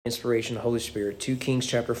Inspiration of the Holy Spirit, 2 Kings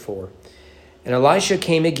chapter 4. And Elisha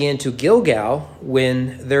came again to Gilgal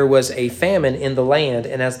when there was a famine in the land,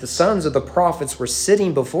 and as the sons of the prophets were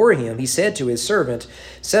sitting before him, he said to his servant,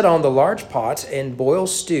 "Set on the large pot and boil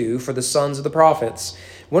stew for the sons of the prophets."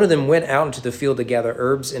 One of them went out into the field to gather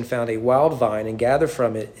herbs and found a wild vine and gathered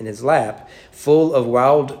from it in his lap, full of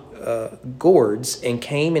wild gourds, and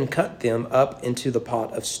came and cut them up into the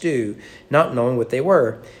pot of stew, not knowing what they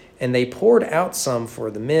were. And they poured out some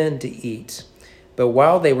for the men to eat. But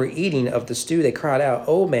while they were eating of the stew, they cried out,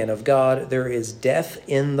 "O man of God, there is death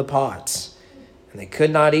in the pot." And they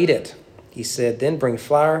could not eat it. He said, "Then bring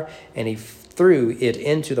flour." And he threw it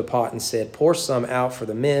into the pot and said, "Pour some out for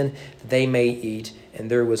the men, that they may eat."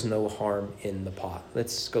 And there was no harm in the pot.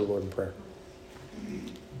 Let's go to the Lord in prayer.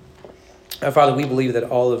 Our Father, we believe that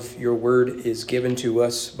all of your word is given to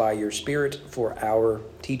us by your Spirit for our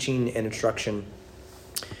teaching and instruction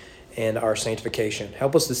and our sanctification.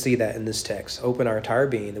 Help us to see that in this text. Open our entire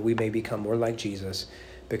being that we may become more like Jesus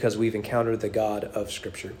because we've encountered the God of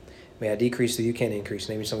Scripture. May I decrease so you can increase. In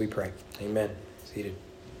the name of your Son we pray. Amen. Seated.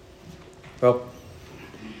 Well,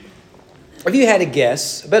 if you had to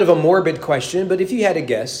guess, a bit of a morbid question, but if you had to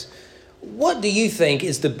guess, what do you think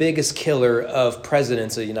is the biggest killer of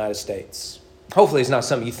presidents of the United States? Hopefully it's not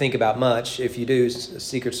something you think about much. If you do,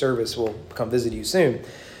 Secret Service will come visit you soon.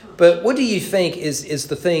 But what do you think is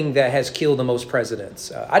the thing that has killed the most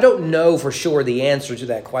presidents? I don't know for sure the answer to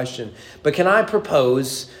that question, but can I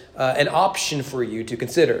propose an option for you to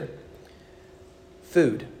consider?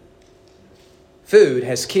 Food. Food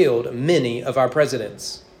has killed many of our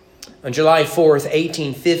presidents. On July 4th,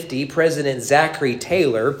 1850, President Zachary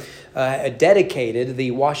Taylor dedicated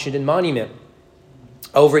the Washington Monument.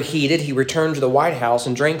 Overheated, he returned to the White House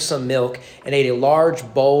and drank some milk and ate a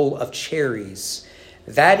large bowl of cherries.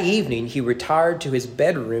 That evening, he retired to his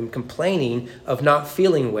bedroom complaining of not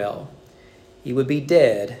feeling well. He would be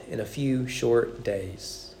dead in a few short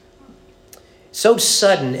days. So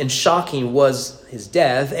sudden and shocking was his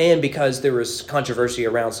death, and because there was controversy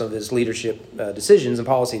around some of his leadership decisions and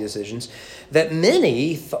policy decisions, that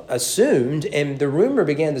many assumed, and the rumor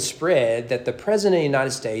began to spread, that the President of the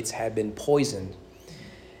United States had been poisoned.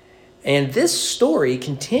 And this story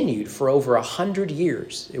continued for over 100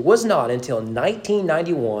 years. It was not until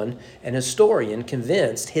 1991 an historian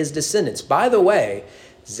convinced his descendants. By the way,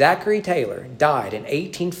 Zachary Taylor died in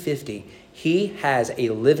 1850. He has a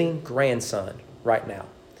living grandson right now.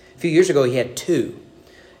 A few years ago, he had two.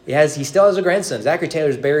 He still has a grandson. Zachary Taylor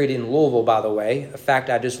is buried in Louisville, by the way, a fact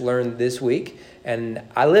I just learned this week. And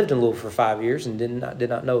I lived in Louisville for 5 years and did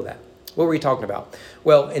not know that. What were we talking about?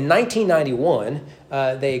 Well, in 1991,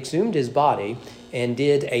 they exhumed his body and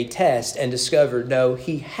did a test and discovered, no,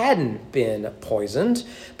 he hadn't been poisoned.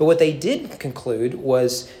 But what they did conclude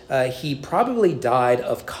was he probably died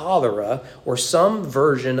of cholera or some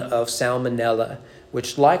version of salmonella,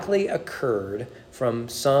 which likely occurred from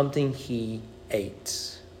something he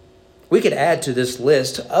ate. We could add to this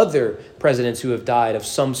list other presidents who have died of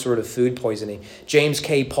some sort of food poisoning. James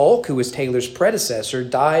K. Polk, who was Taylor's predecessor,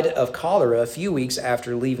 died of cholera a few weeks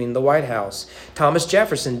after leaving the White House. Thomas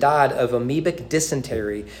Jefferson died of amoebic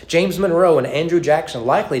dysentery. James Monroe and Andrew Jackson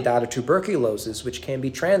likely died of tuberculosis, which can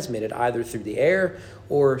be transmitted either through the air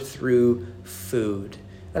or through food.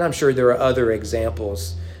 And I'm sure there are other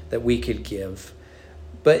examples that we could give.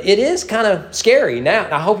 But it is kind of scary now.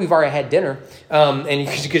 I hope you've already had dinner, and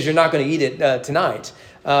because you're not going to eat it tonight.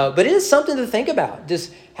 But it is something to think about,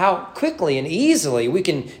 just how quickly and easily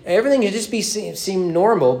everything can just seem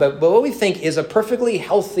normal. But what we think is a perfectly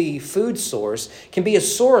healthy food source can be a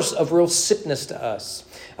source of real sickness to us.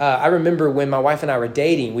 I remember when my wife and I were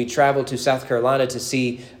dating, we traveled to South Carolina to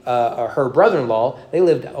see her brother-in-law. They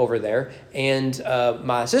lived over there. And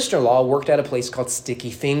my sister-in-law worked at a place called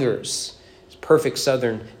Sticky Fingers. Perfect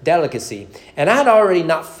Southern delicacy. And I had already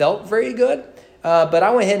not felt very good, but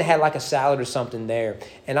I went ahead and had like a salad or something there.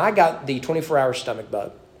 And I got the 24-hour stomach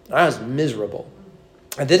bug. I was miserable.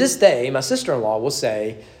 And to this day, my sister-in-law will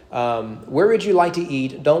say, "Where would you like to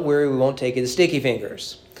eat? Don't worry, we won't take you to Sticky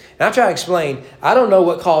Fingers." And I try to explain, I don't know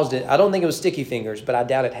what caused it. I don't think it was Sticky Fingers, but I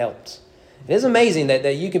doubt it helped. It is amazing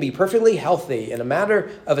that you can be perfectly healthy in a matter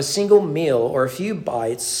of a single meal or a few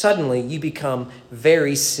bites. Suddenly you become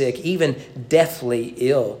very sick, even deathly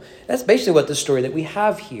ill. That's basically what the story that we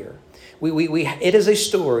have here. It is a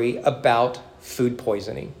story about food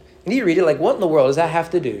poisoning. And you read it like, what in the world does that have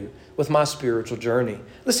to do with my spiritual journey?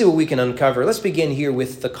 Let's see what we can uncover. Let's begin here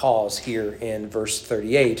with the cause here in verse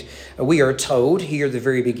 38. We are told here at the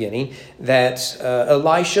very beginning that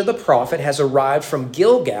Elisha the prophet has arrived from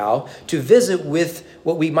Gilgal to visit with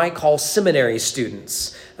what we might call seminary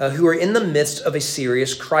students. who are in the midst of a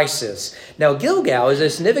serious crisis. Now, Gilgal is a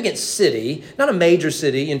significant city, not a major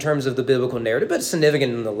city in terms of the biblical narrative, but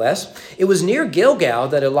significant nonetheless. It was near Gilgal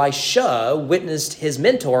that Elisha witnessed his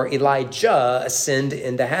mentor, Elijah, ascend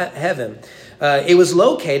into heaven. It was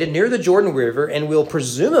located near the Jordan River and will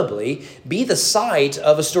presumably be the site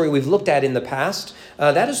of a story we've looked at in the past.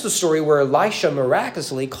 That is the story where Elisha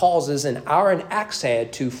miraculously causes an iron axe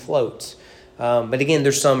head to float. But again,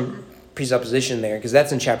 there's some presupposition there because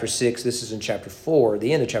that's in chapter 6. This is in chapter 4,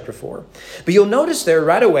 the end of chapter 4. But you'll notice there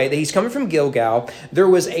right away that he's coming from Gilgal. There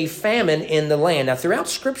was a famine in the land. Now, throughout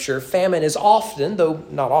Scripture, famine is often, though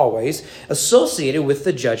not always, associated with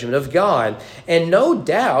the judgment of God. And no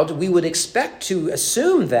doubt we would expect to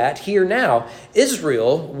assume that here now,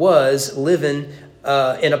 Israel was living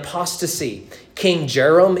in apostasy. King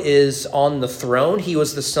Jehoram is on the throne. He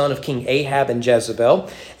was the son of King Ahab and Jezebel.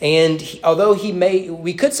 And although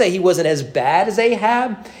we could say he wasn't as bad as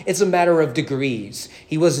Ahab, it's a matter of degrees.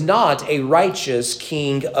 He was not a righteous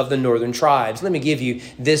king of the northern tribes. Let me give you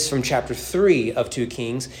this from chapter 3 of 2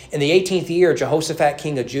 Kings. In the 18th year of Jehoshaphat,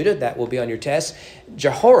 king of Judah, that will be on your test,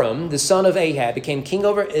 Jehoram, the son of Ahab, became king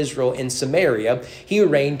over Israel in Samaria. He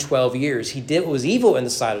reigned 12 years. He did what was evil in the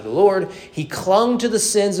sight of the Lord. He clung to the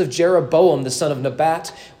sins of Jeroboam, the son of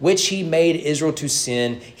Nebat, which he made Israel to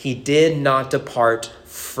sin. He did not depart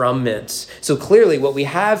from it. So clearly what we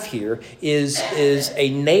have here is a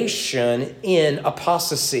nation in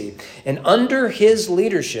apostasy. And under his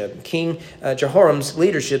leadership, King Jehoram's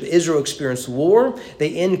leadership, Israel experienced war. They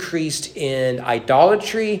increased in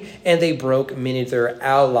idolatry, and they broke many of their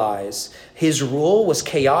allies. His rule was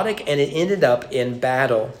chaotic, and it ended up in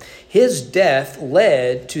battle. His death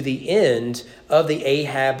led to the end of the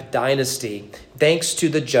Ahab dynasty, thanks to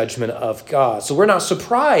the judgment of God. So we're not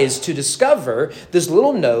surprised to discover this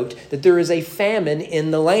little note that there is a famine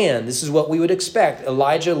in the land. This is what we would expect.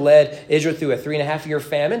 Elijah led Israel through a 3.5-year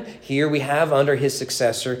famine. Here we have under his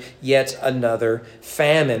successor yet another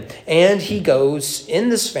famine. And he goes in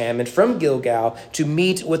this famine from Gilgal to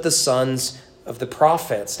meet with the sons of the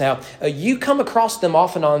prophets. Now, you come across them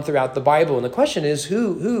off and on throughout the Bible, and the question is,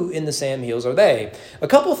 who in the Sam Hills are they? A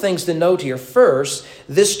couple things to note here. First,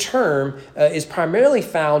 this term is primarily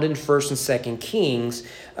found in 1st and 2nd Kings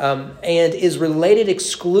and is related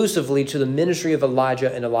exclusively to the ministry of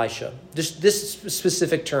Elijah and Elisha. This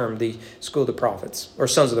specific term, the school of the prophets, or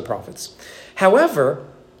sons of the prophets. However,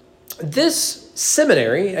 this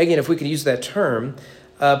seminary, again, if we could use that term,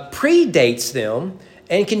 predates them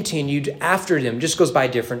and continued after them, just goes by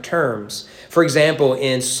different terms. For example,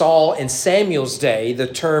 in Saul and Samuel's day, the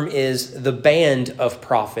term is the band of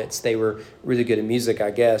prophets. They were really good at music,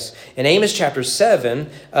 I guess. In Amos chapter 7,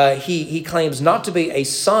 he claims not to be a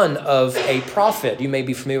son of a prophet. You may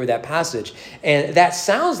be familiar with that passage. And that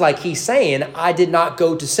sounds like he's saying, I did not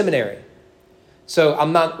go to seminary. So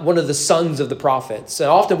I'm not one of the sons of the prophets. And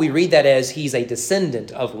often we read that as he's a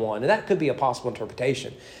descendant of one. And that could be a possible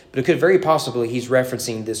interpretation. But it could very possibly he's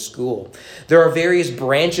referencing this school. There are various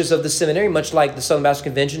branches of the seminary, much like the Southern Baptist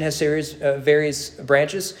Convention has various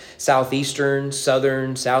branches. Southeastern,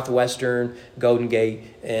 Southern, Southwestern, Golden Gate,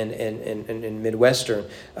 and Midwestern.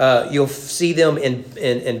 You'll see them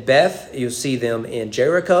in Beth. You'll see them in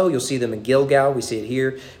Jericho. You'll see them in Gilgal. We see it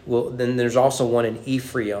here. Then there's also one in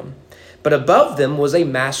Ephraim. But above them was a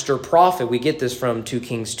master prophet. We get this from 2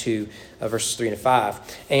 Kings 2, verses 3 and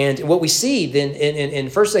 5. And what we see then in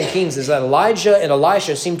 1 Kings is that Elijah and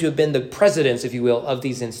Elisha seem to have been the presidents, if you will, of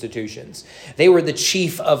these institutions. They were the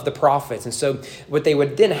chief of the prophets. And so what they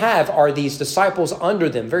would then have are these disciples under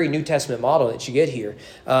them, very New Testament model that you get here.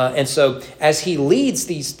 And so as he leads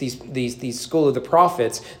these school of the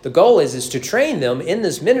prophets, the goal is to train them in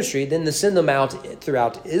this ministry, then to send them out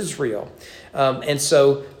throughout Israel. And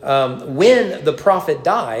so when the prophet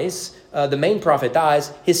dies, the main prophet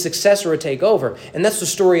dies, his successor will take over. And that's the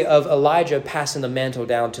story of Elijah passing the mantle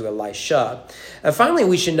down to Elisha. Finally,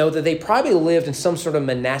 we should know that they probably lived in some sort of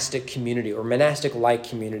monastic community or monastic-like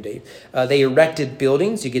community. They erected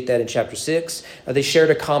buildings. You get that in chapter 6. They shared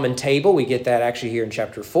a common table. We get that actually here in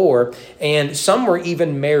chapter 4. And some were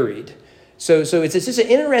even married. So it's just an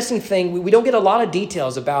interesting thing. We don't get a lot of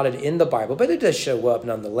details about it in the Bible, but it does show up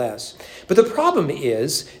nonetheless. But the problem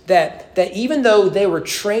is that even though they were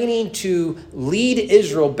training to lead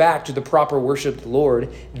Israel back to the proper worship of the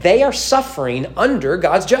Lord, they are suffering under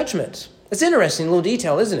God's judgment. It's interesting little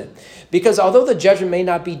detail, isn't it? Because although the judgment may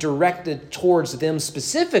not be directed towards them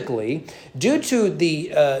specifically, due to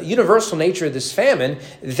the universal nature of this famine,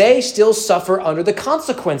 they still suffer under the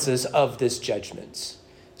consequences of this judgment.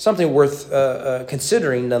 Something worth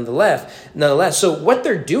considering nonetheless. So what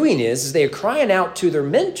they're doing is they are crying out to their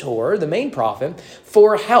mentor, the main prophet,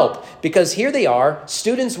 for help. Because here they are,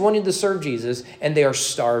 students wanting to serve Jesus, and they are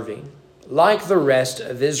starving, like the rest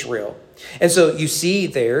of Israel. And so you see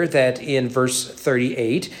there that in verse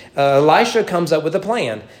 38, Elisha comes up with a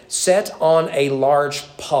plan. Set on a large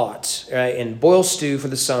pot, right, and boil stew for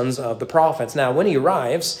the sons of the prophets. Now, when he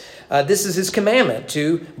arrives, this is his commandment,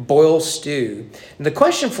 to boil stew. And the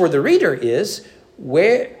question for the reader is,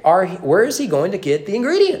 where is he going to get the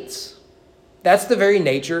ingredients? That's the very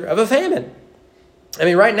nature of a famine. I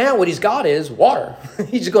mean, right now what he's got is water.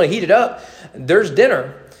 He's just going to heat it up. There's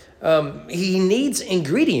dinner. He needs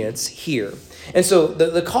ingredients here. And so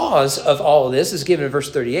the cause of all of this is given in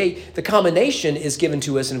verse 38. The combination is given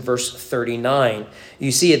to us in verse 39.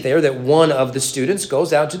 You see it there that one of the students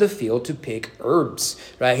goes out to the field to pick herbs,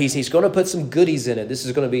 right? He's going to put some goodies in it. This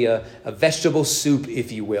is going to be a vegetable soup,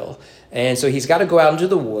 if you will. And so he's got to go out into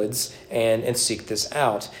the woods and seek this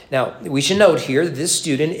out. Now, we should note here that this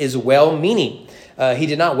student is well-meaning. He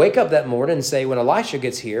did not wake up that morning and say, when Elisha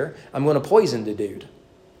gets here, I'm going to poison the dude.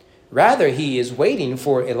 Rather, he is waiting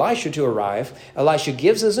for Elisha to arrive. Elisha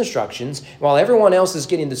gives his instructions. While everyone else is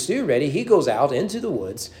getting the stew ready, he goes out into the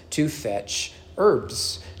woods to fetch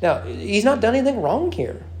herbs. Now, he's not done anything wrong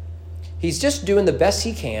here. He's just doing the best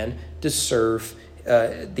he can to serve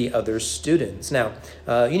the other students. Now,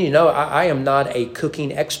 you need to know, I am not a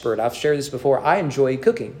cooking expert. I've shared this before. I enjoy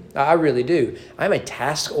cooking. I really do. I'm a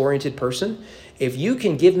task-oriented person. If you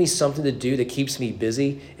can give me something to do that keeps me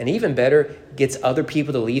busy, and even better, gets other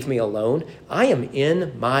people to leave me alone, I am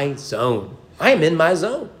in my zone. I am in my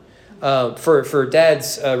zone. For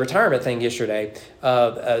Dad's retirement thing yesterday,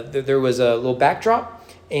 there was a little backdrop,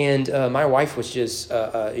 and my wife was just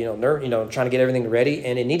trying to get everything ready,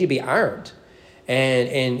 and it needed to be ironed.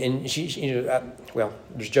 And she well,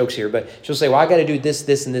 there's jokes here, but she'll say, well, I got to do this,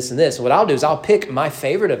 this, and this, and this. And what I'll do is I'll pick my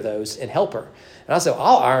favorite of those and help her. And I'll say, well,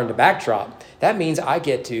 I'll iron the backdrop. That means I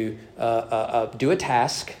get to do a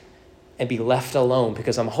task and be left alone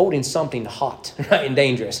because I'm holding something hot, right, and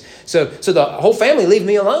dangerous. So the whole family leave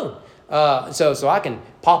me alone. So I can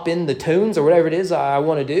pop in the tunes or whatever it is I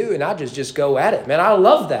want to do, and I just go at it. Man, I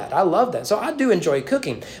love that. So I do enjoy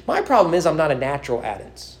cooking. My problem is I'm not a natural at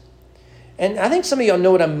it. And I think some of y'all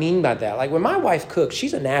know what I mean by that. Like when my wife cooks,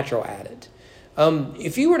 she's a natural at it.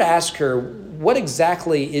 If you were to ask her, what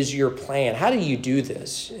exactly is your plan? How do you do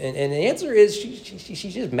this? And the answer is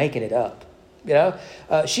she's just making it up. You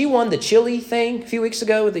know, she won the chili thing a few weeks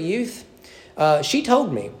ago with the youth. She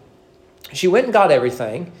told me. She went and got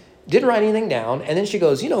everything, didn't write anything down, and then she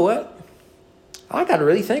goes, you know what? I got to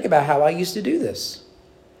really think about how I used to do this.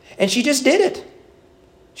 And she just did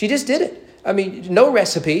it. I mean, no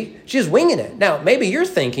recipe. She's winging it. Now, maybe you're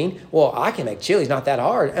thinking, well, I can make chili. It's not that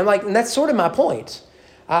hard. And that's sort of my point.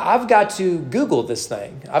 I've got to Google this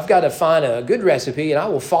thing. I've got to find a good recipe, and I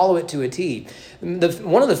will follow it to a T.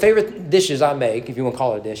 One of the favorite dishes I make, if you want to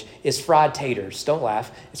call it a dish, is fried taters. Don't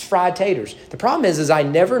laugh. It's fried taters. The problem is I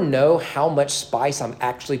never know how much spice I'm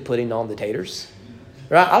actually putting on the taters.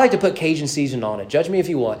 Right? I like to put Cajun seasoning on it. Judge me if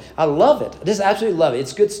you want. I love it. I just absolutely love it.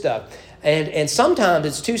 It's good stuff. And sometimes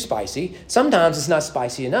it's too spicy. Sometimes it's not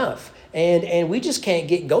spicy enough. And we just can't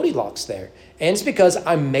get Goldilocks there. And it's because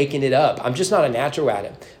I'm making it up. I'm just not a natural at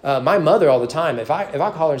it. My mother all the time, if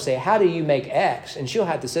I call her and say, how do you make X? And she'll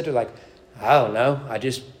have to sit there like, I don't know. I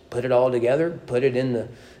just put it all together, put it in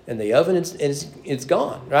the oven, and it's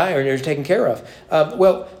gone, right? Or it's taken care of.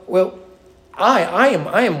 I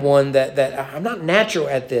am one that I'm not natural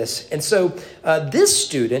at this. And so this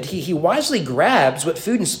student, he wisely grabs what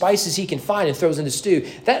food and spices he can find and throws in the stew.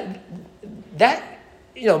 That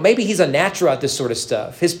maybe he's a natural at this sort of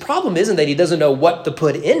stuff. His problem isn't that he doesn't know what to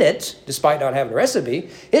put in it, despite not having a recipe.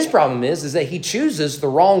 His problem is that he chooses the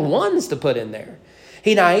wrong ones to put in there.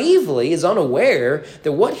 He naively is unaware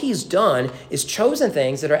that what he's done is chosen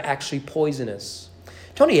things that are actually poisonous.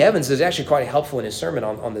 Tony Evans is actually quite helpful in his sermon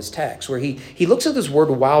on this text, where he looks at this word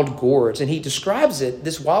wild gourds, and he describes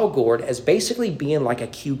this wild gourd as basically being like a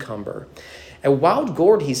cucumber. A wild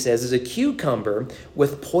gourd, he says, is a cucumber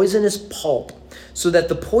with poisonous pulp, so that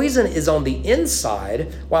the poison is on the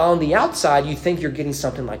inside, while on the outside you think you're getting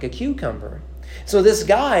something like a cucumber. So this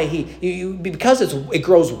guy, because it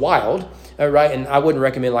grows wild, right? And I wouldn't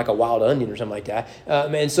recommend like a wild onion or something like that.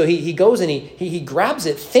 And so he goes and he grabs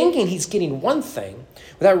it thinking he's getting one thing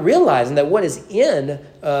without realizing that what is in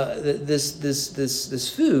this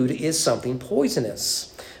food is something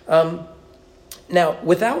poisonous. Now,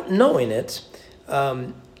 without knowing it,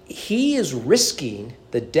 he is risking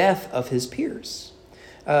the death of his peers.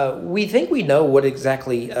 We think we know what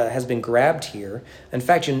exactly has been grabbed here. In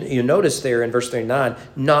fact, you notice there in verse 39,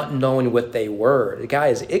 not knowing what they were. The guy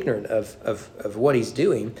is ignorant of what he's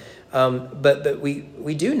doing. But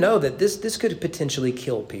we do know that this could potentially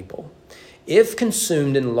kill people. If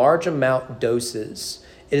consumed in large amount doses,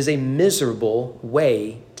 it is a miserable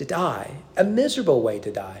way to die. A miserable way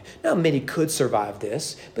to die. Now, many could survive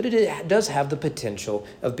this, but it does have the potential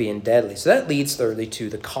of being deadly. So that leads thirdly to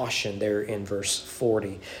the caution there in verse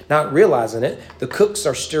 40. Not realizing it, the cooks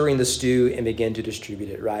are stirring the stew and begin to distribute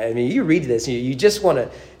it, right? I mean, you read this, you just want to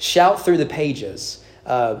shout through the pages.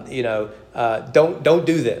 Don't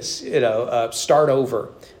do this. Start over.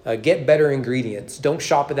 Get better ingredients. Don't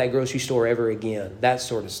shop at that grocery store ever again. That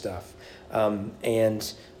sort of stuff. And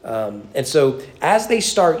so as they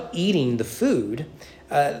start eating the food,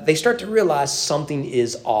 they start to realize something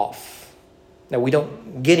is off. Now, we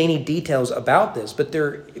don't get any details about this, but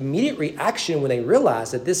their immediate reaction when they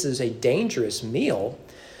realize that this is a dangerous meal,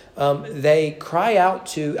 they cry out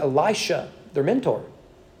to Elisha, their mentor,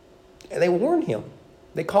 and they warn him.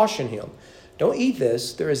 They caution him. Don't eat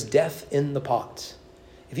this. There is death in the pot.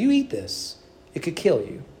 If you eat this, it could kill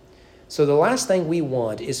you. So the last thing we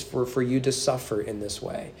want is for you to suffer in this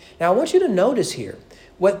way. Now, I want you to notice here,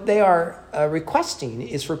 what they are requesting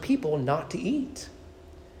is for people not to eat.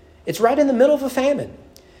 It's right in the middle of a famine.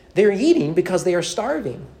 They're eating because they are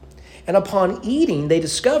starving. And upon eating, they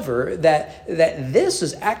discover that this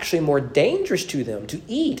is actually more dangerous to them. To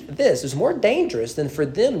eat this is more dangerous than for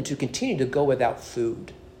them to continue to go without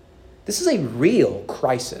food. This is a real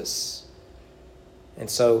crisis. And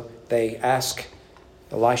so they ask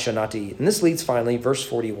Elisha not to eat. And this leads finally, verse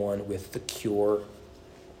 41, with the cure.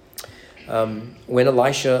 When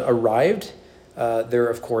Elisha arrived, there,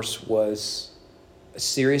 of course, was a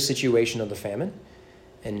serious situation of the famine.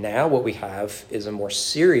 And now what we have is a more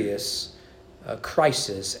serious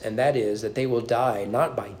crisis, and that is that they will die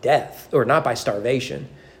not by death, or not by starvation,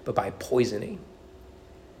 but by poisoning.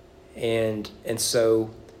 And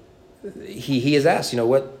so he is asked,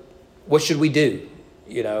 what should we do?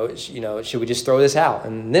 Should we just throw this out?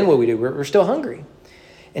 And then what we do? We're still hungry.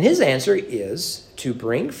 And his answer is to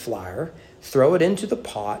bring flour, throw it into the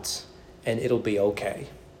pot, and it'll be okay.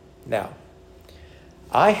 Now,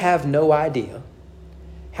 I have no idea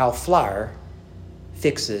how flour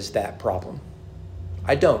fixes that problem.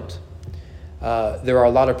 I don't. There are a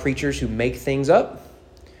lot of preachers who make things up.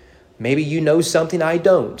 Maybe you know something I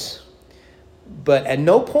don't. But at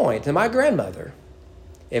no point to my grandmother,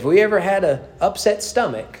 if we ever had an upset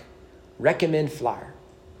stomach, recommend flour.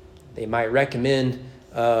 They might recommend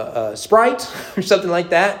Sprite or something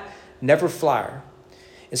like that. Never flour.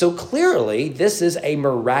 And so clearly, this is a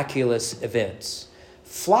miraculous event.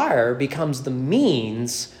 Flour becomes the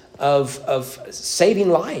means of saving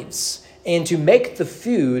lives and to make the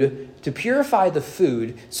food, to purify the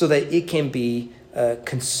food so that it can be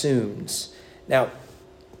consumed. Now,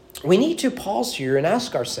 we need to pause here and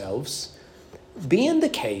ask ourselves, being the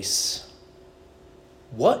case,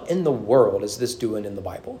 what in the world is this doing in the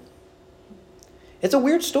Bible? It's a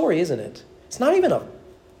weird story, isn't it? It's not even a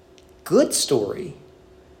good story.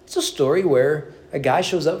 It's a story where a guy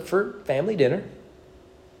shows up for family dinner,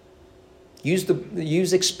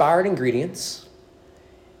 use expired ingredients.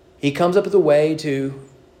 He comes up with a way to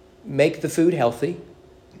make the food healthy.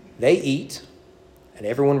 They eat, and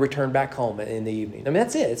everyone returned back home in the evening. I mean,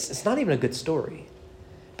 that's it. It's not even a good story.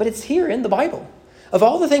 But it's here in the Bible. Of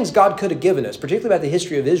all the things God could have given us, particularly about the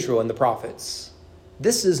history of Israel and the prophets,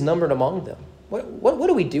 this is numbered among them. What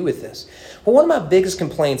do we do with this? Well, one of my biggest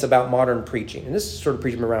complaints about modern preaching, and this is sort of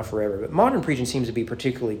preaching around forever, but modern preaching seems to be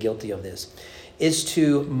particularly guilty of this, is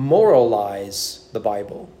to moralize the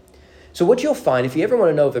Bible. So what you'll find, if you ever want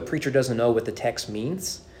to know if a preacher doesn't know what the text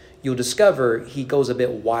means, you'll discover he goes a bit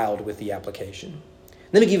wild with the application.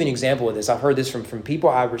 Let me give you an example of this. I've heard this from people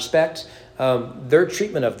I respect, their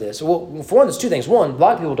treatment of this. Well, for one, there's two things. One, a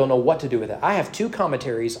lot of people don't know what to do with it. I have two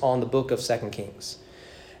commentaries on the book of 2 Kings,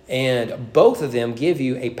 and both of them give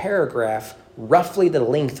you a paragraph roughly the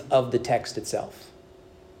length of the text itself.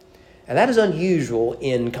 And that is unusual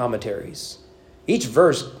in commentaries. Each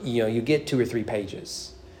verse, you get 2 or 3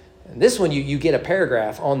 pages. And this one, you get a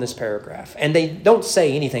paragraph on this paragraph. And they don't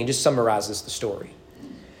say anything, just summarizes the story.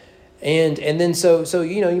 And then so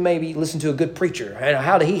you maybe listen to a good preacher.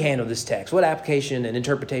 How did he handle this text? What application and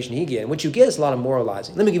interpretation he get? And what you get is a lot of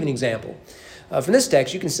moralizing. Let me give you an example. From this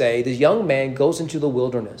text, you can say, the young man goes into the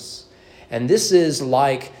wilderness. And this is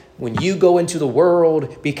like, when you go into the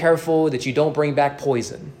world, be careful that you don't bring back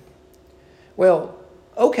poison. Well,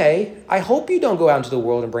 okay, I hope you don't go out into the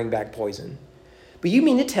world and bring back poison. But you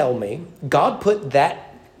mean to tell me God put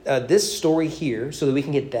that this story here so that we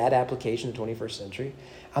can get that application in the 21st century,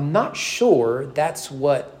 I'm not sure that's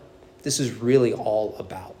what this is really all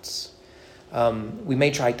about. We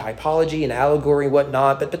may try typology and allegory and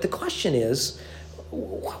whatnot, but the question is,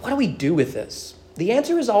 what do we do with this? The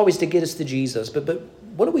answer is always to get us to Jesus, but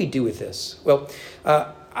what do we do with this? Well,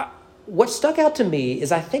 what stuck out to me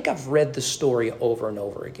is I think I've read the story over and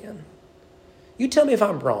over again. You tell me if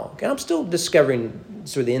I'm wrong, and I'm still discovering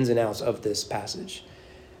sort of the ins and outs of this passage.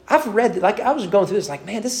 I've read, like I was going through this, like,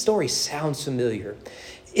 man, this story sounds familiar.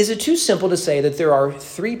 Is it too simple to say that there are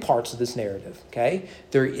three parts of this narrative, okay?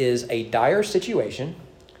 There is a dire situation,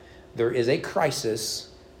 there is a crisis,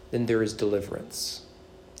 then there is deliverance.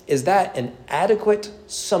 Is that an adequate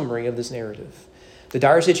summary of this narrative? The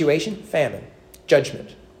dire situation, famine,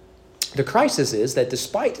 judgment. The crisis is that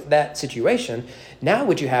despite that situation, now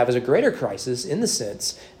what you have is a greater crisis in the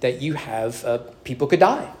sense that you have people could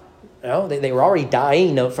die. You know, they were already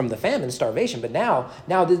dying from the famine, starvation, but now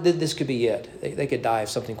this could be it. They could die of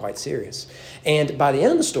something quite serious. And by the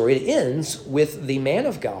end of the story, it ends with the man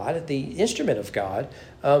of God, the instrument of God,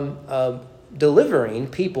 delivering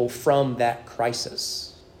people from that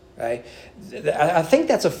crisis. Right? I think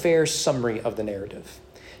that's a fair summary of the narrative.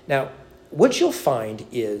 Now, what you'll find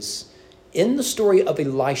is in the story of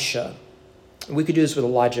Elisha, we could do this with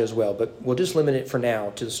Elijah as well, but we'll just limit it for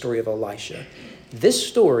now to the story of Elisha. This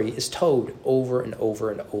story is told over and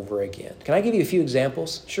over and over again. Can I give you a few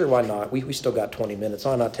examples? Sure, why not? We still got 20 minutes.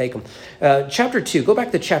 Why not take them? Chapter 2. Go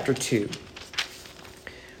back to chapter 2.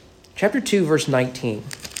 Chapter 2, verse 19.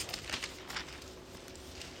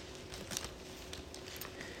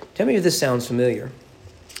 Tell me if this sounds familiar.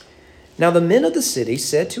 Now the men of the city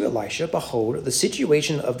said to Elisha, behold, the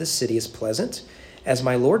situation of the city is pleasant, as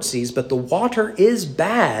my Lord sees, but the water is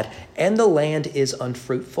bad, and the land is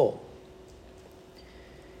unfruitful.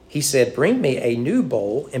 He said, bring me a new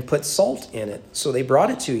bowl and put salt in it. So they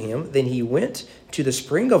brought it to him. Then he went to the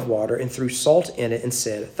spring of water and threw salt in it and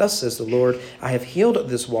said, thus says the Lord, I have healed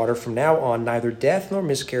this water. From now on, neither death nor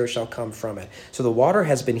miscarriage shall come from it. So the water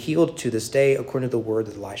has been healed to this day according to the word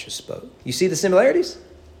that Elisha spoke. You see the similarities?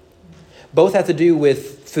 Both have to do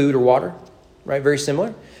with food or water, right? Very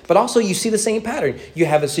similar. But also you see the same pattern. You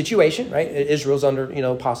have a situation, right? Israel's under,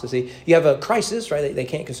 apostasy. You have a crisis, right? They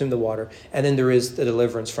can't consume the water. And then there is the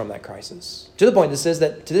deliverance from that crisis. To the point that says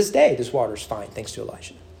that to this day, this water is fine, thanks to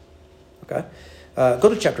Elisha. Okay? Go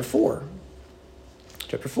to chapter 4.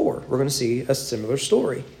 Chapter 4, we're going to see a similar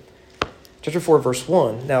story. Chapter 4, verse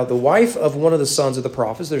 1. Now the wife of one of the sons of the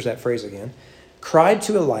prophets, there's that phrase again, cried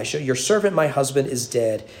to Elisha, your servant, my husband, is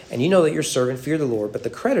dead, and you know that your servant feared the Lord, but the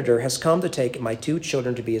creditor has come to take my 2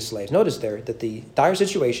 children to be his slaves. Notice there that the dire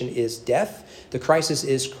situation is death. The crisis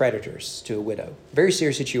is creditors to a widow. Very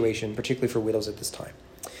serious situation, particularly for widows at this time.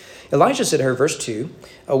 Elijah said to her, verse 2,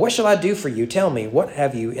 what shall I do for you? Tell me, what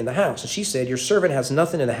have you in the house? And she said, your servant has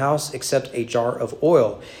nothing in the house except a jar of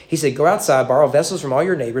oil. He said, go outside, borrow vessels from all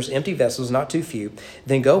your neighbors, empty vessels, not too few.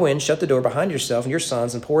 Then go in, shut the door behind yourself and your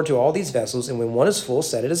sons, and pour into all these vessels, and when one is full,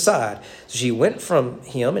 set it aside. So she went from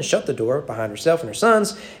him and shut the door behind herself and her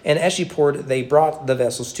sons, and as she poured, they brought the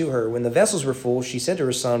vessels to her. When the vessels were full, she said to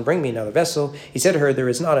her son, bring me another vessel. He said to her, there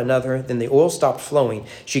is not another. Then the oil stopped flowing.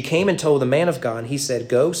 She came and told the man of God, and he said,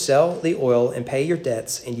 go sell the oil and pay your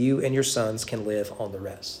debts, and you and your sons can live on the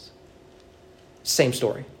rest. Same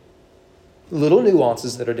story. Little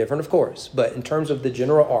nuances that are different, of course, but in terms of the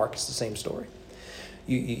general arc, it's the same story.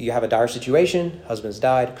 You have a dire situation, husband's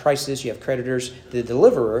died, crisis, you have creditors, the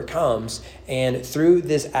deliverer comes, and through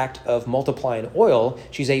this act of multiplying oil,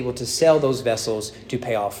 she's able to sell those vessels to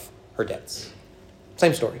pay off her debts.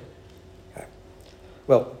 Same story. Okay.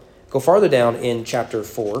 Well, go farther down in chapter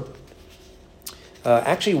 4.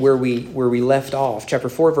 Actually, where we left off, chapter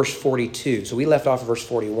 4, verse 42. So we left off at verse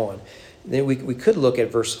 41. Then we could look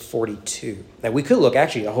at verse 42. Now, we could look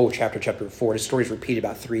actually the whole chapter 4. The story is repeated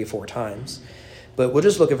about 3 or 4 times. But we'll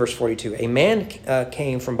just look at verse 42. A man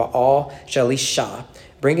came from Baal Shalisha,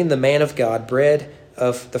 bringing the man of God bread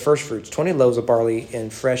of the first fruits, 20 loaves of barley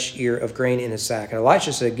and fresh ear of grain in his sack. And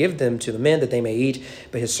Elisha said, give them to the men that they may eat.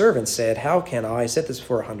 But his servant said, how can I set this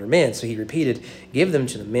before 100 men? So he repeated, give them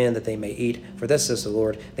to the men that they may eat. For thus says the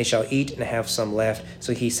Lord, they shall eat and have some left.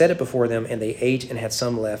 So he set it before them, and they ate and had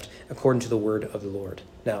some left, according to the word of the Lord.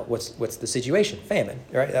 Now, what's the situation? Famine.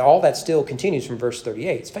 Right? All that still continues from verse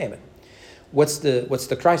 38. It's famine. What's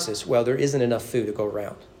the crisis? Well, there isn't enough food to go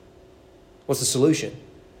around. What's the solution?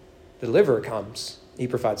 The deliverer comes. He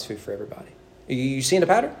provides food for everybody. You seeing the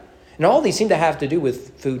pattern? And all these seem to have to do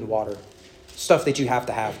with food and water, stuff that you have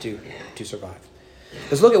to survive.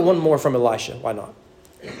 Let's look at one more from Elisha. Why not?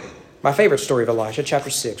 My favorite story of Elisha, chapter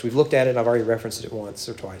 6. We've looked at it, and I've already referenced it once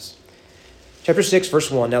or twice. Chapter 6, verse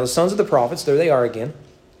 1. Now the sons of the prophets, there they are again,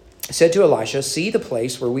 said to Elisha, see, the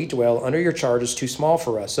place where we dwell under your charge is too small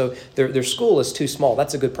for us. So their school is too small.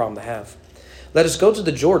 That's a good problem to have. Let us go to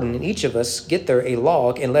the Jordan, and each of us get there a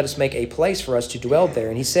log, and let us make a place for us to dwell there.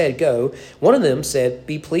 And he said, go. One of them said,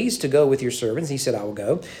 be pleased to go with your servants. He said, I will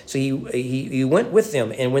go. So he went with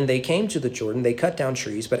them. And when they came to the Jordan, they cut down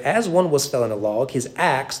trees. But as one was felling a log, his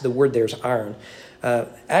axe, the word there is iron,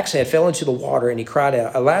 axe head fell into the water, and he cried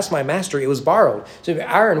out, alas, my master, it was borrowed. So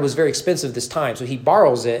iron was very expensive this time. So he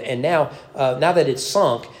borrows it, and now that it's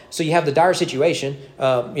sunk, so you have the dire situation,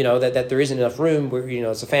 that there isn't enough room, where,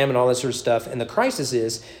 it's a famine, all that sort of stuff. And the crisis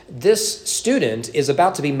is this student is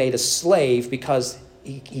about to be made a slave because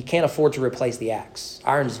he can't afford to replace the axe.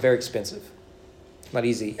 Iron is very expensive. Not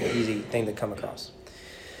easy thing to come across.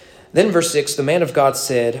 Then verse 6, the man of God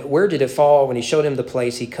said, where did it fall? When he showed him the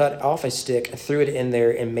place, he cut off a stick, threw it in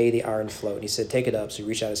there, and made the iron float. And he said, take it up. So he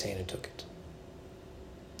reached out his hand and took it.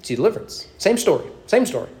 See deliverance. Same story.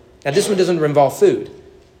 Now this one doesn't involve food. It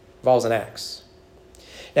involves an axe.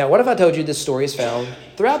 Now what if I told you this story is found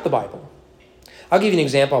throughout the Bible? I'll give you an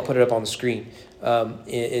example. I'll put it up on the screen.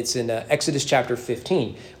 It's in Exodus chapter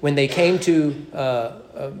 15. When they came to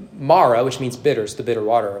Mara, which means bitter, it's the bitter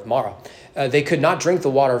water of Mara, they could not drink the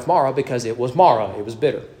water of Mara because it was Mara, it was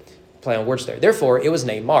bitter. Play on words there. Therefore, it was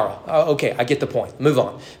named Mara. Okay, I get the point. Move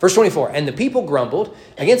on. Verse 24, and the people grumbled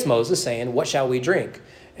against Moses, saying, what shall we drink?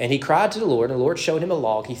 And he cried to the Lord, and the Lord showed him a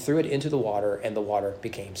log. He threw it into the water, and the water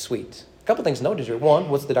became sweet. A couple things noted here. One,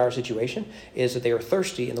 what's the dire situation? Is that they are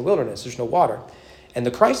thirsty in the wilderness. There's no water. And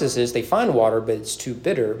the crisis is they find water, but it's too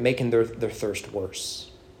bitter, making their thirst worse.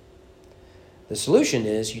 The solution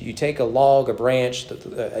is you take a log, a branch,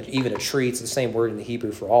 even a tree, it's the same word in the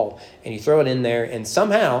Hebrew for all, and you throw it in there, and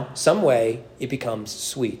somehow, some way, it becomes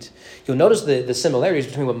sweet. You'll notice the similarities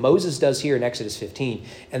between what Moses does here in Exodus 15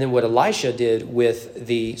 and then what Elisha did with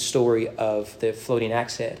the story of the floating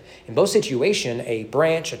axe head. In both situations, a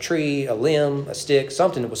branch, a tree, a limb, a stick,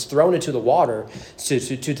 something that was thrown into the water to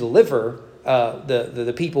deliver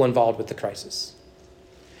the people involved with the crisis.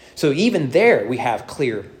 So even there, we have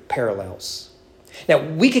clear parallels. Now,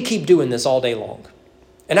 we could keep doing this all day long,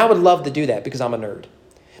 and I would love to do that because I'm a nerd.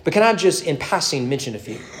 But can I just, in passing, mention a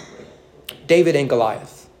few? David and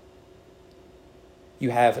Goliath.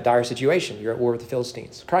 You have a dire situation. You're at war with the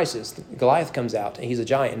Philistines. Crisis. Goliath comes out, and he's a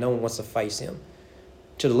giant. No one wants to face him.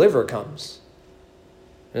 To deliver comes,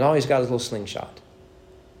 and all he's got is a little slingshot.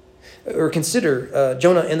 Or consider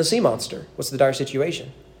Jonah and the sea monster. What's the dire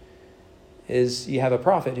situation? Is you have a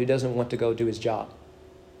prophet who doesn't want to go do his job.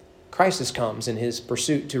 Crisis comes in his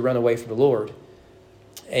pursuit to run away from the Lord.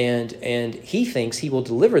 And he thinks he will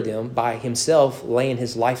deliver them by himself laying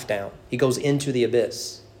his life down. He goes into the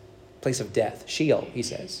abyss, place of death, Sheol, he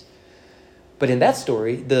says. But in that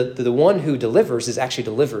story, the one who delivers is actually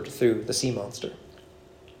delivered through the sea monster.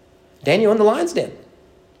 Daniel in the lion's den.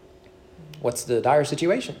 What's the dire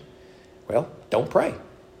situation? Well, don't pray.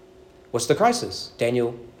 What's the crisis?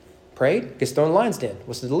 Daniel prayed, gets thrown in the lion's den.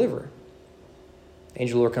 What's the deliverer? The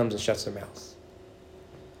angel of the Lord comes and shuts their mouths.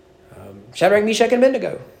 Shadrach, Meshach, and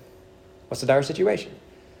Abednego. What's the dire situation?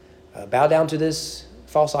 Bow down to this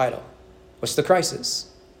false idol. What's the crisis?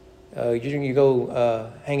 You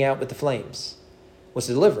go hang out with the flames. What's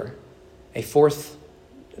the deliverer? A fourth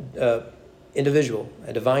individual,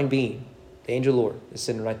 a divine being, the angel of the Lord, is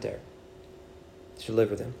sitting right there to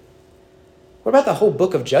deliver them. What about the whole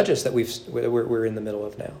book of Judges that we're in the middle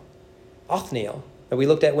of now? Othniel, that we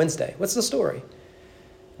looked at Wednesday. What's the story?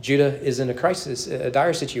 Judah is in a crisis, a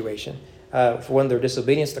dire situation. For one of their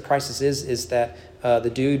disobedience, the crisis is that the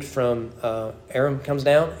dude from Aram comes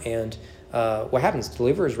down, and what happens? The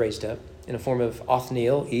deliverer is raised up in the form of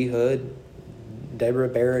Othniel, Ehud, Deborah,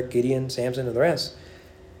 Barak, Gideon, Samson, and the rest.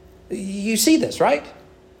 You see this, right?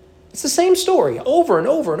 It's the same story over and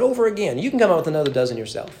over and over again. You can come up with another dozen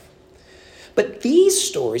yourself. But these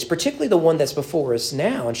stories, particularly the one that's before us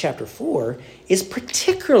now in chapter 4, is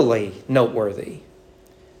particularly noteworthy.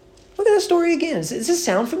 Look at that story again. Does this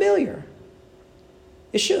sound familiar?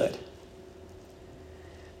 It should.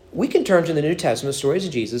 We can turn to the New Testament stories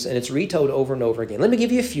of Jesus, and it's retold over and over again. Let me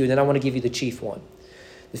give you a few, and then I want to give you the chief one.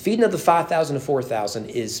 The feeding of the 5,000 to 4,000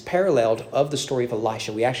 is paralleled of the story of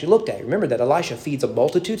Elisha we actually looked at. Remember that Elisha feeds a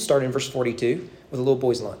multitude, starting in verse 42, with a little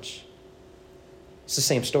boy's lunch. It's the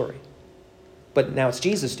same story. But now it's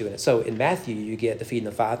Jesus doing it. So in Matthew, you get the feeding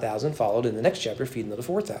of 5,000, followed in the next chapter, feeding of the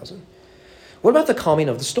 4,000. What about the calming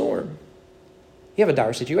of the storm? You have a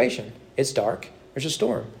dire situation. It's dark. There's a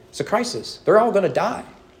storm. It's a crisis. They're all going to die.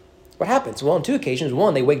 What happens? Well, on 2 occasions,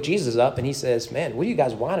 one, they wake Jesus up and he says, man, what are you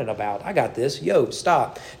guys whining about? I got this. Yo,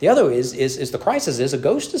 stop. The other is the crisis is a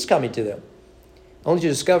ghost is coming to them. Only to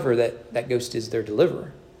discover that ghost is their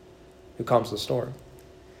deliverer who calms the storm.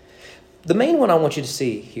 The main one I want you to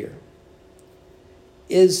see here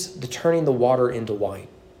is the turning the water into wine.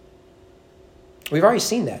 We've already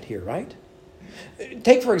seen that here, right?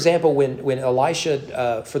 Take, for example, when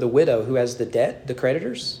Elisha, for the widow who has the debt, the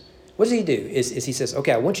creditors, what does he do? Is he says,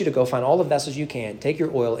 okay, I want you to go find all the vessels you can, take your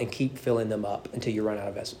oil, and keep filling them up until you run out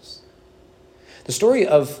of vessels. The story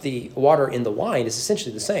of the water in the wine is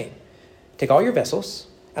essentially the same. Take all your vessels,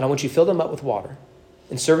 and I want you to fill them up with water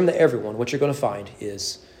and serve them to everyone. What you're going to find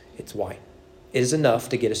is it's wine. It is enough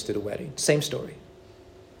to get us through the wedding. Same story.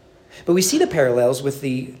 But we see the parallels with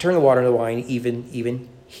the turn the water into wine even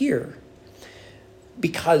here.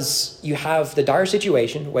 Because you have the dire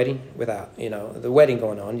situation, wedding without, the wedding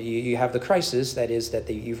going on. You have the crisis, that is that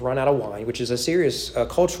you've run out of wine, which is a serious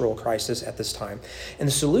cultural crisis at this time. And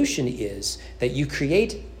the solution is that you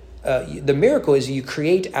create, the miracle is you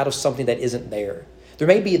create out of something that isn't there. There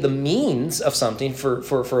may be the means of something.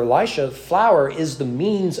 For Elisha, flour is the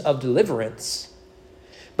means of deliverance,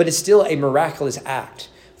 but it's still a miraculous act.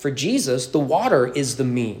 For Jesus, the water is the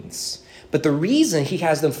means. But the reason he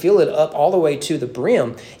has them fill it up all the way to the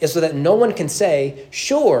brim is so that no one can say,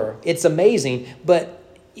 sure, it's amazing, but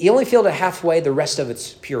you only filled it halfway, the rest of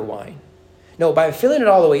it's pure wine. No, by filling it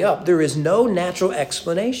all the way up, there is no natural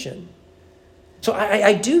explanation. So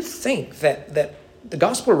I do think that the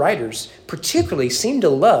gospel writers particularly seem to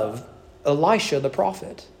love Elisha the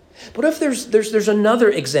prophet. But if there's another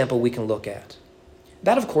example we can look at,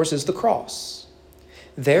 that of course is the cross.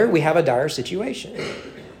 There we have a dire situation.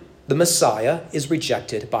 The Messiah is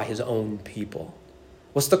rejected by his own people.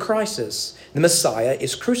 What's the crisis? The Messiah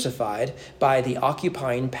is crucified by the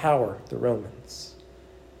occupying power, the Romans.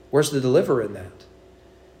 Where's the deliverer in that?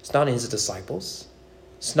 It's not in his disciples.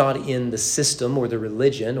 It's not in the system or the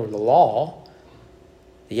religion or the law.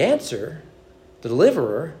 The answer, the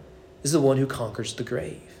deliverer, is the one who conquers the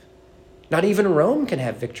grave. Not even Rome can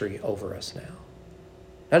have victory over us now.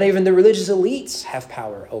 Not even the religious elites have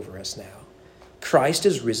power over us now. Christ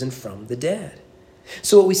is risen from the dead.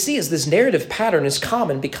 So what we see is this narrative pattern is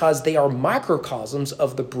common because they are microcosms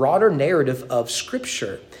of the broader narrative of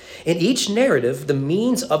Scripture. In each narrative, the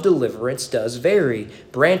means of deliverance does vary.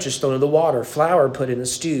 Branches thrown in the water, flour put in a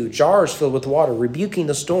stew, jars filled with water, rebuking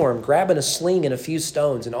the storm, grabbing a sling and a few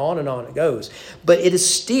stones, and on it goes. But it is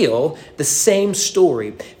still the same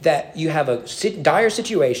story, that you have a dire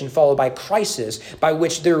situation followed by crisis by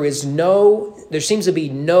which there seems to be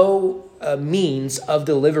no means of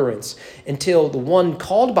deliverance until the one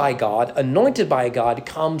called by God, anointed by God,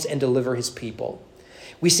 comes and deliver his people.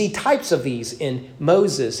 We see types of these in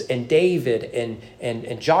Moses and David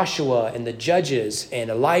and Joshua and the judges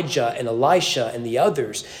and Elijah and Elisha and the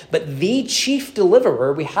others. But the chief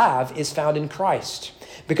deliverer we have is found in Christ,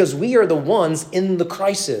 because we are the ones in the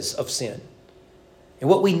crisis of sin. And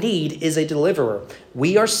what we need is a deliverer.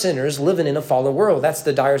 We are sinners living in a fallen world. That's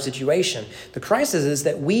the dire situation. The crisis is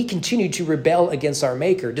that we continue to rebel against our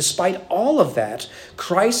Maker. Despite all of that,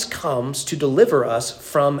 Christ comes to deliver us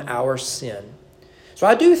from our sin. So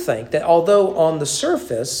I do think that although on the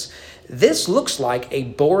surface, this looks like a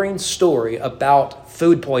boring story about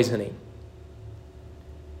food poisoning,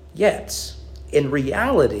 yet in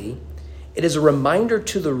reality, it is a reminder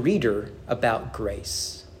to the reader about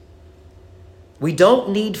grace. We don't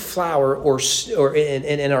need flour or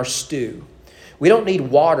in our stew. We don't need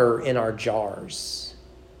water in our jars.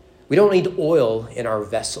 We don't need oil in our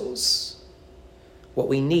vessels. What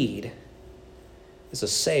we need is a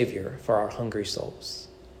Savior for our hungry souls.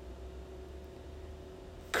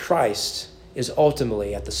 Christ is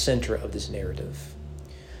ultimately at the center of this narrative,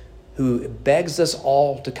 who begs us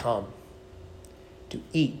all to come, to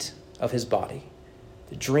eat of his body,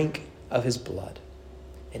 to drink of his blood,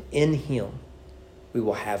 and in him we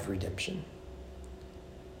will have redemption.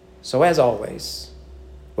 So as always,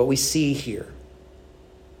 what we see here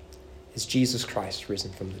is Jesus Christ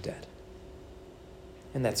risen from the dead.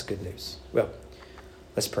 And that's good news. Well,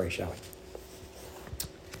 let's pray, shall we?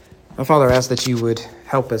 Our Father, I ask that you would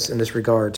help us in this regard